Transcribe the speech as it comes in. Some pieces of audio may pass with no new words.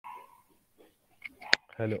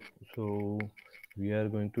Hello. So we are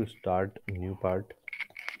going to start a new part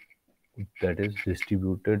that is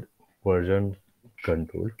distributed version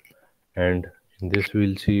control, and in this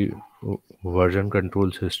we'll see version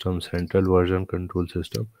control system, central version control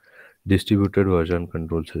system, distributed version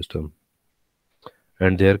control system,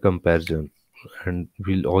 and their comparison. And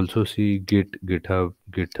we'll also see GitHub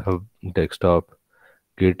desktop,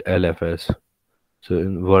 Git-LFS. So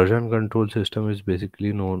in version control system is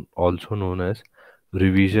basically also known as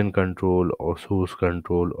revision control or source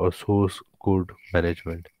code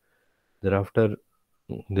management. Thereafter,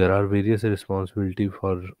 there are various responsibility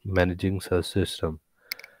for managing such system,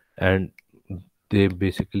 and they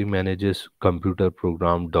basically manages computer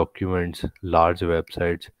program documents, large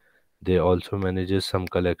websites. They also manages some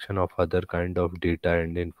collection of other kind of data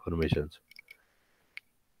and informations.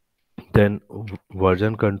 Then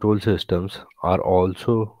version control systems are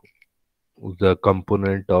also the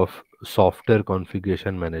component of software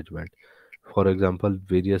configuration management. For example,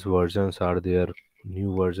 various versions are there,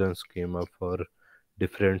 new versions came up for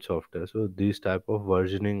different software. So these type of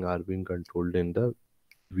versioning are being controlled in the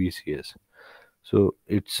VCS. So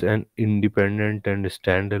it's an independent and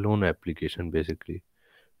standalone application basically.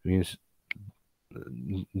 Means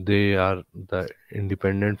they are the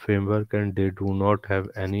independent framework and they do not have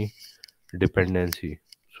any dependency.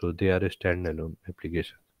 So they are a standalone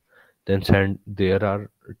application. Then there are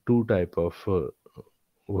two type of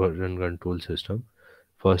version control system.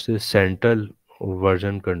 First is central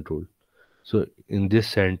version control. So in this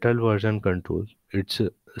central version control, it's a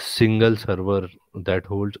single server that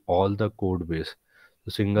holds all the code base.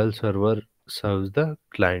 The single server serves the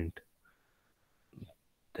client.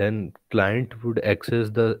 Then client would access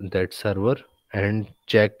that server and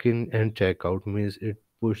check in and check out, means it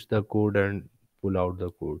push the code and pull out the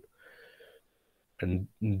code. And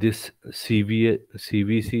this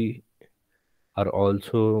CVC are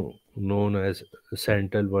also known as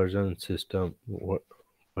central version system,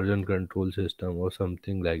 version control system, or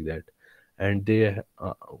something like that. And the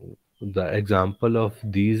example of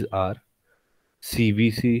these are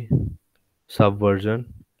CVC,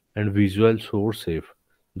 Subversion, and Visual Source Safe.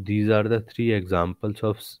 These are the three examples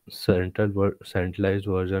of centralized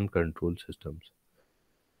version control systems.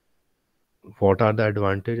 What are the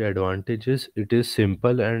advantages? It is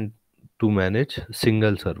simple and to manage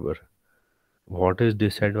single server. What is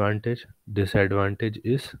disadvantage? Disadvantage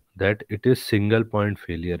is that it is single point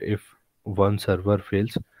failure. If one server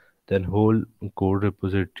fails, then whole code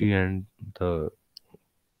repository and the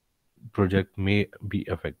project may be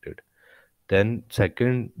affected. Then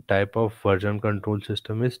second type of version control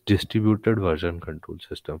system is distributed version control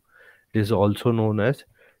system. It is also known as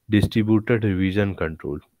distributed revision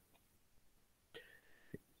control,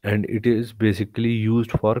 and it is basically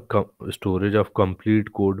used for storage of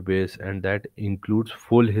complete code base, and that includes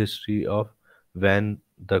full history of when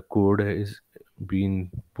the code is being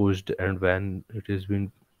pushed and when it is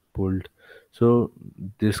being pulled. So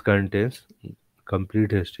this contains complete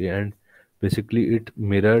history, and basically it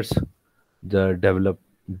mirrors the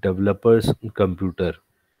developer's computer.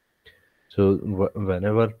 So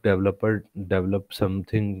whenever developer develops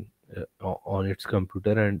something on its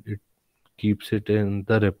computer and it keeps it in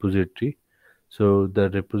the repository, so the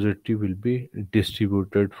repository will be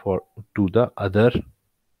distributed for to the other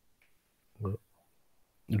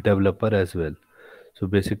developer as well. So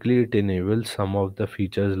basically it enables some of the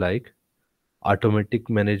features like automatic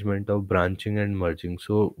management of branching and merging.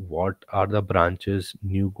 So what are the branches,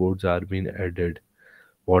 new codes are being added,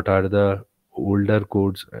 what are the older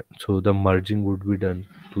codes, so the merging would be done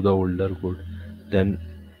to the older code. Then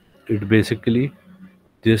it basically,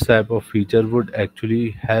 this type of feature would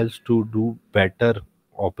actually helps to do better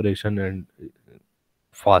operation and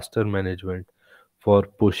faster management for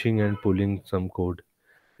pushing and pulling some code.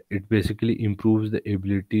 It basically improves the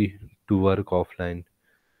ability to work offline.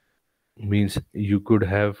 Means you could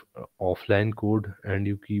have offline code and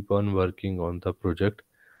you keep on working on the project.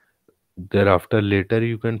 Thereafter, later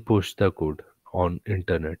you can push the code on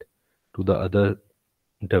internet to the other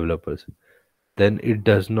developers. Then it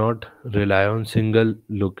does not rely on single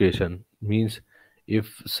location. Means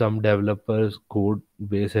if some developer's code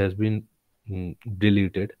base has been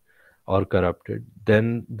deleted or corrupted,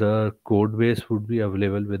 then the code base would be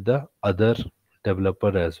available with the other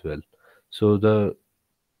developer as well. So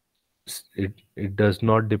it does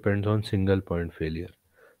not depend on single point failure.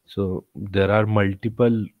 So there are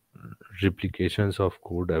multiple replications of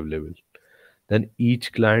code available. Then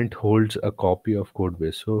each client holds a copy of code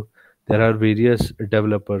base. So there are various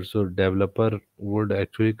developers. So developer would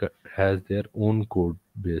actually has their own code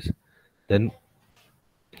base. Then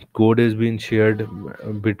Code is being shared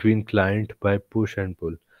between client by push and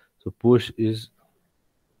pull. So push is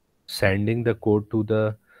sending the code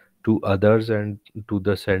to others and to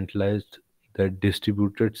the centralized, the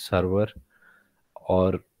distributed server,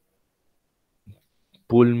 or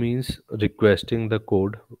pull means requesting the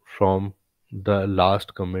code from the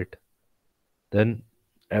last commit. Then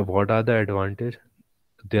what are the advantage?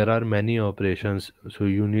 There are many operations, so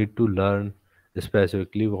you need to learn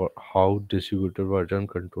specifically how distributed version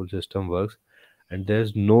control system works, and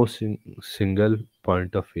there's no single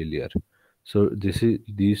point of failure. So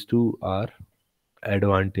these two are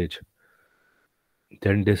advantage.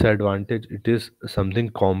 Then disadvantage, it is something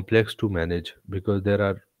complex to manage because there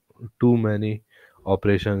are too many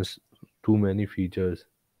operations, too many features,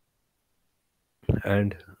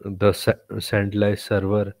 and the centralized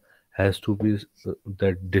server has to be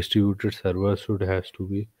that distributed server should has to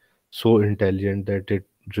be so intelligent that it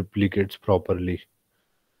replicates properly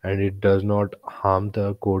and it does not harm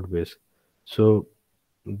the code base. So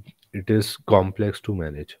it is complex to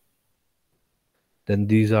manage. Then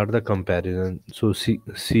these are the comparison. So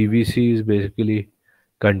CVC is basically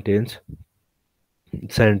contains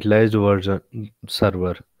centralized version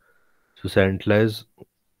server. So centralized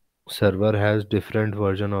server has different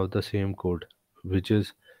version of the same code, which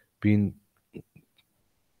is been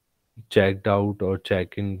checked out or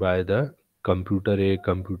checked in by the computer A,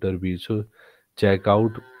 computer B. So check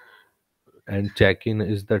out and check in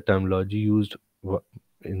is the terminology used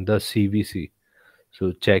in the CVC.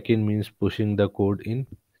 So check in means pushing the code in,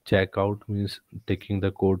 check out means taking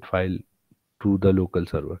the code file to the local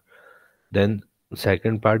server. Then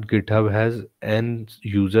second part, GitHub has n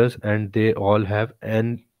users and they all have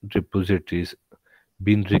n repositories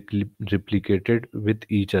been replicated with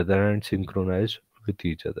each other and synchronized with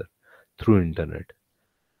each other through internet.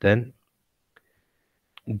 Then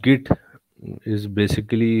Git is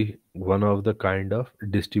basically one of the kind of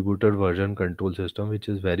distributed version control system which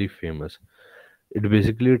is very famous. It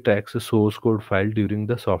basically tracks a source code file during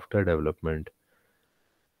the software development.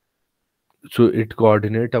 So it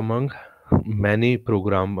coordinate among many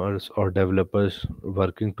programmers or developers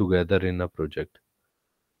working together in a project.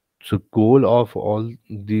 So goal of all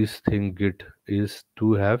these things Git is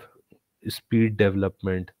to have speed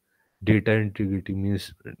development. Data integrity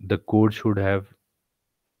means the code should have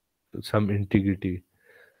some integrity.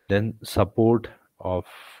 Then support of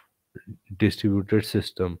distributed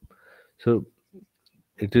system. So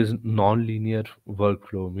it is non-linear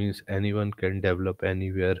workflow means anyone can develop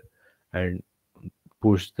anywhere and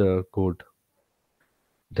push the code.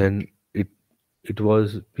 Then it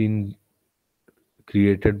was been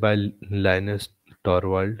created by Linus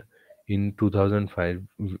Torvald in 2005,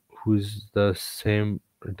 who is the same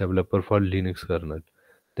developer for Linux kernel.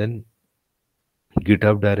 Then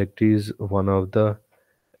GitHub directory is one of the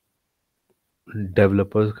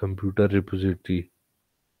developers computer repository.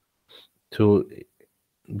 So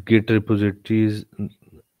Git repository is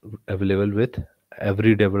available with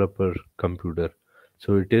every developer computer.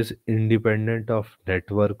 So it is independent of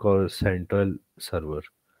network or central server.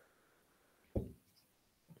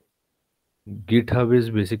 GitHub is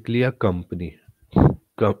basically a company.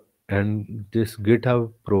 And this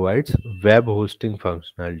GitHub provides web hosting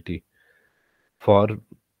functionality for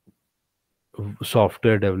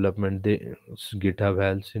software development. GitHub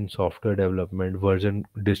helps in software development, version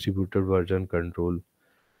distributed version control,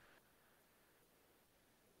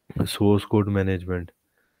 source code management.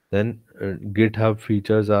 Then GitHub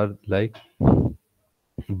features are like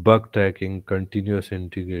bug tracking, continuous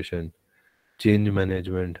integration, change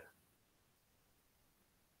management.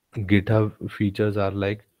 GitHub features are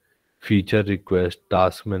like feature request,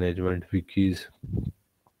 task management, wikis.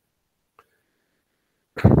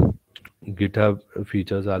 GitHub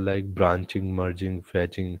features are like branching, merging,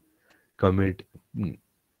 fetching, commit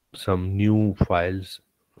some new files,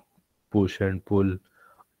 push and pull,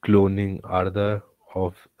 cloning are the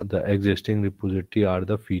of the existing repository are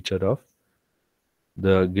the feature of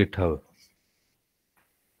the GitHub.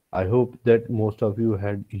 I hope that most of you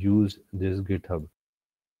had used this GitHub.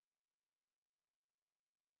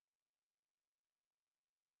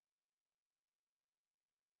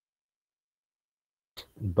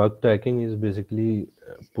 Bug tracking is basically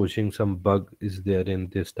pushing some bug is there in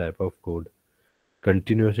this type of code.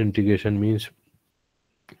 Continuous integration means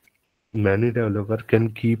many developer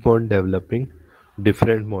can keep on developing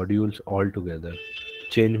different modules all together.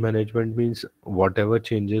 Change management means whatever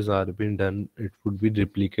changes are being done, it would be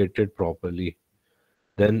replicated properly.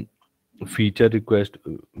 Then feature request,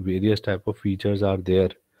 various type of features are there,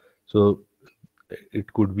 so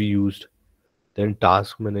it could be used. Then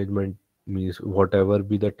task management means whatever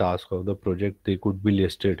be the task of the project, they could be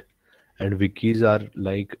listed. And wikis are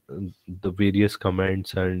like the various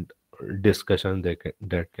comments and discussion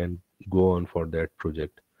that can go on for that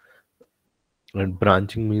project. And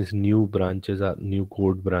branching means new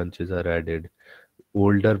code branches are added,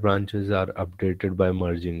 older branches are updated by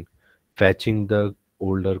merging, fetching the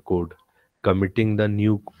older code, committing the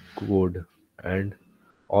new code, and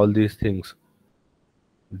all these things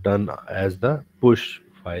done as the push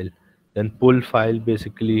file. Then pull file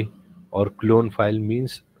basically, or clone file,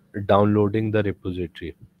 means downloading the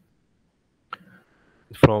repository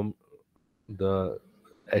from the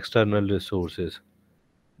external resources.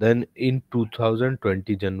 Then in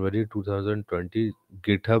 2020, January 2020,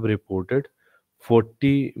 GitHub reported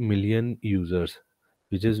 40 million users,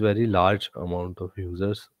 which is very large amount of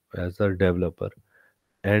users as a developer.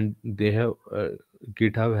 And they have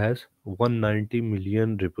GitHub has 190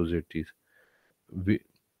 million repositories. We,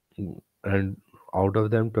 and out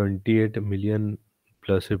of them, 28 million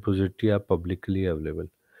plus repository are publicly available.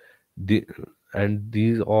 The, and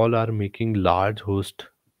these all are making large host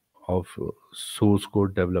of source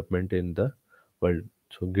code development in the world.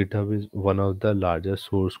 So GitHub is one of the largest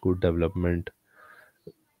source code development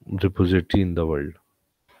repository in the world.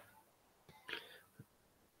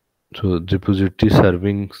 So repository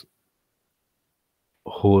serving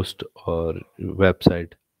host or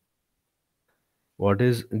website. What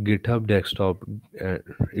is GitHub Desktop?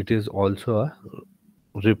 It is also a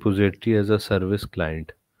repository as a service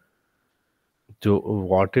client. So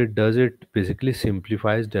what it does, it basically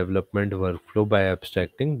simplifies development workflow by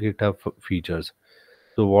abstracting GitHub features.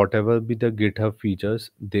 So whatever be the GitHub features,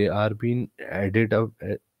 they are being added up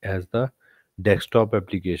as the desktop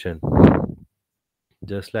application,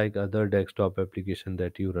 just like other desktop application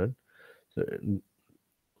that you run. So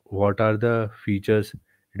what are the features?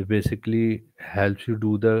 It basically helps you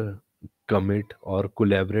do the commit or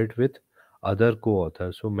collaborate with other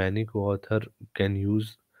co-authors. So many co-author can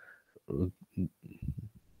use uh,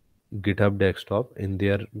 GitHub Desktop in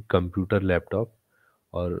their computer, laptop,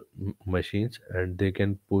 or machines, and they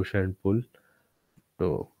can push and pull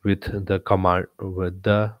with the command, with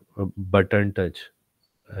the button touch,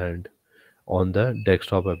 and on the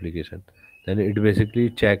desktop application. Then it basically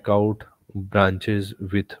check out branches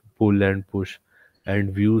with pull and push,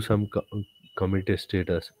 and view some commit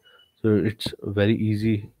status. So it's very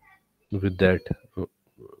easy with that.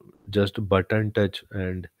 Just button touch,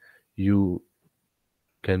 and you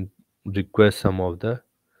can request some of the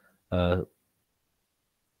uh,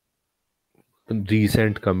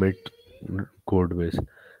 recent commit code base.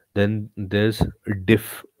 Then there's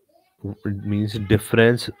diff, means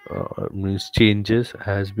difference, means changes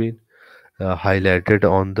has been highlighted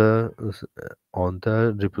on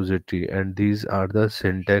the repository, and these are the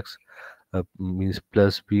syntax, means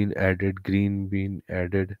plus being added, green being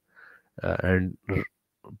added, and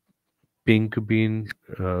pink being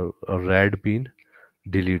red being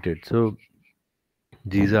deleted. So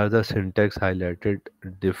these are the syntax highlighted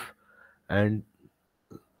diff, and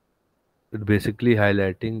it basically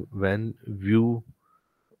highlighting when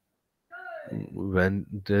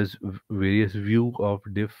there's various view of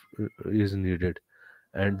diff is needed.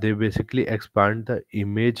 And they basically expand the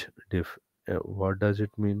image diff. What does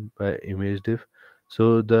it mean by image diff?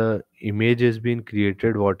 So the image has been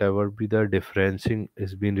created, whatever be the differencing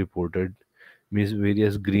is being reported, means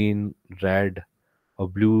various green, red, or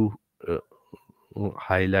blue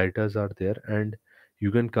highlighters are there, and you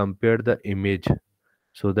can compare the image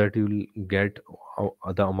so that you'll get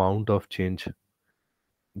the amount of change.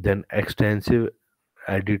 Then extensive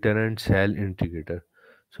editor and cell integrator,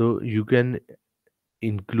 so you can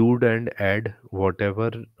include and add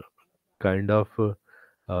whatever kind of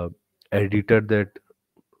uh, editor that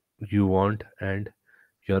you want, and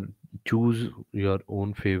your choose your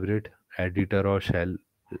own favorite editor or shell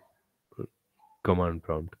command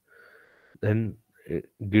prompt. Then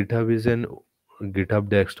github is an GitHub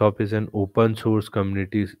Desktop is an open source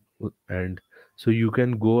community, and so you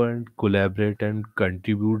can go and collaborate and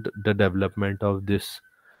contribute the development of this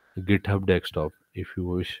GitHub Desktop if you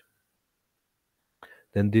wish.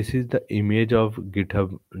 Then this is the image of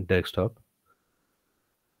GitHub Desktop.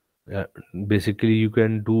 uh, Basically you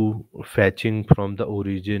can do fetching from the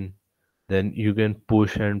origin, then you can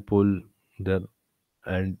push and pull there,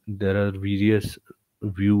 and there are various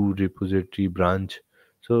view, repository, branch.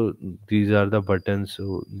 So these are the buttons.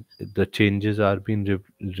 So the changes are being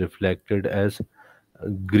reflected as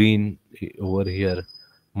green over here,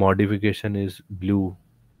 modification is blue.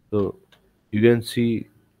 So you can see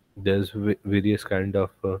there's various kind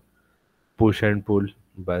of push and pull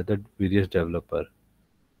by the various developer.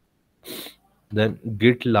 Then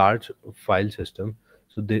Git large file system.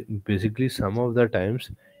 So they basically, some of the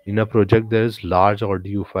times in a project there is large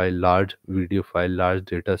audio file, large video file, large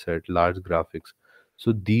data set, large graphics.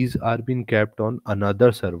 So these are being kept on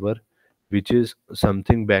another server, which is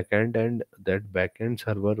something backend, and that backend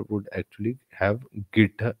server would actually have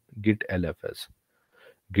Git-LFS,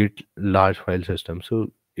 Git large file system.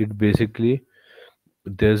 So it basically,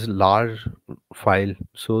 there's large file,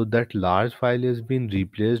 so that large file is being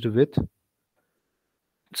replaced with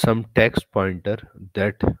some text pointer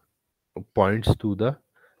that points to the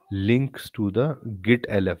links to the Git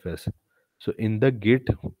LFS. So in the Git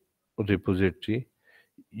repository,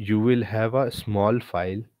 you will have a small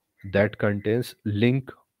file that contains link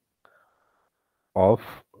of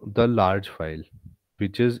the large file,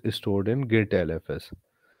 which is stored in Git LFS.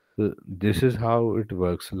 So this is how it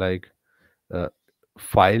works. Like uh,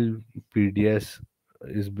 file PDS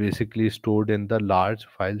is basically stored in the large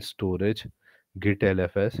file storage Git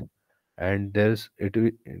LFS, and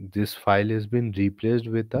this file has been replaced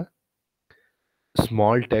with a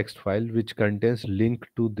small text file which contains link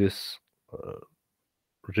to this uh,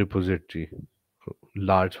 repository,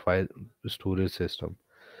 large file storage system.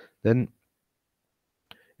 Then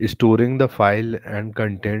storing the file and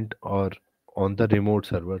content or on the remote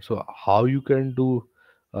server. So how you can do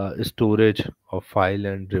storage of file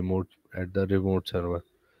and remote at the remote server?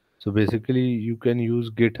 So basically you can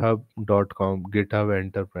use github.com, GitHub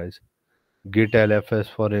Enterprise, Git LFS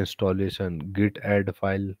for installation, Git add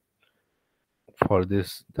file for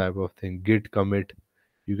this type of thing, Git commit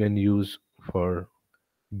you can use for,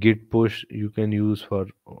 Git push you can use for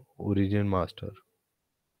origin master.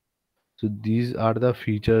 So these are the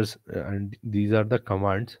features and these are the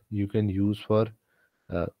commands you can use for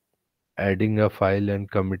uh, adding a file and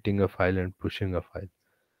committing a file and pushing a file.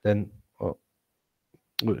 Then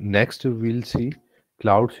next we'll see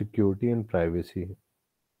cloud security and privacy.